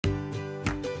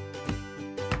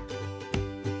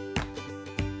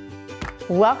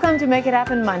Welcome to Make It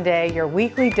Happen Monday, your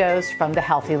weekly dose from the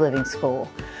Healthy Living School.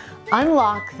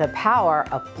 Unlock the power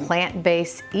of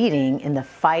plant-based eating in the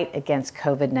fight against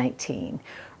COVID-19.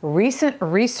 Recent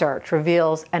research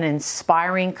reveals an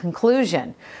inspiring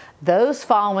conclusion. Those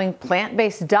following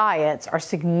plant-based diets are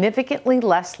significantly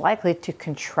less likely to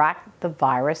contract the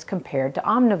virus compared to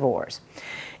omnivores.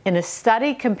 In a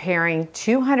study comparing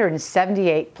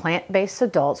 278 plant-based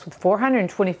adults with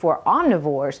 424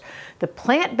 omnivores, the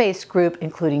plant-based group,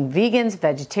 including vegans,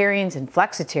 vegetarians, and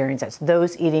flexitarians, that's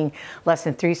those eating less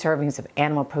than 3 servings of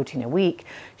animal protein a week,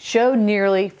 showed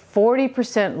nearly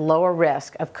 40% lower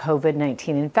risk of COVID-19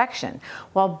 infection,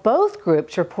 while both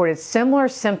groups reported similar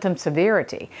symptom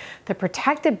severity. The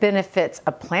protective benefits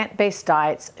of plant-based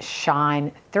diets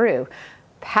shine through.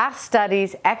 Past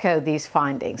studies echo these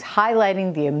findings,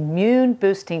 highlighting the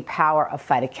immune-boosting power of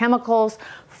phytochemicals,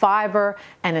 fiber,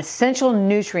 and essential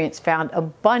nutrients found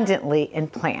abundantly in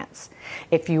plants.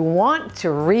 If you want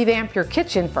to revamp your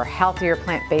kitchen for healthier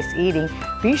plant-based eating,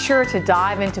 be sure to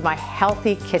dive into my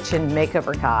Healthy Kitchen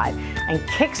Makeover Guide and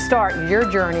kickstart your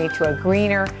journey to a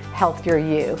greener, healthier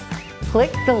you.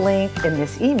 Click the link in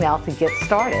this email to get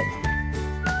started.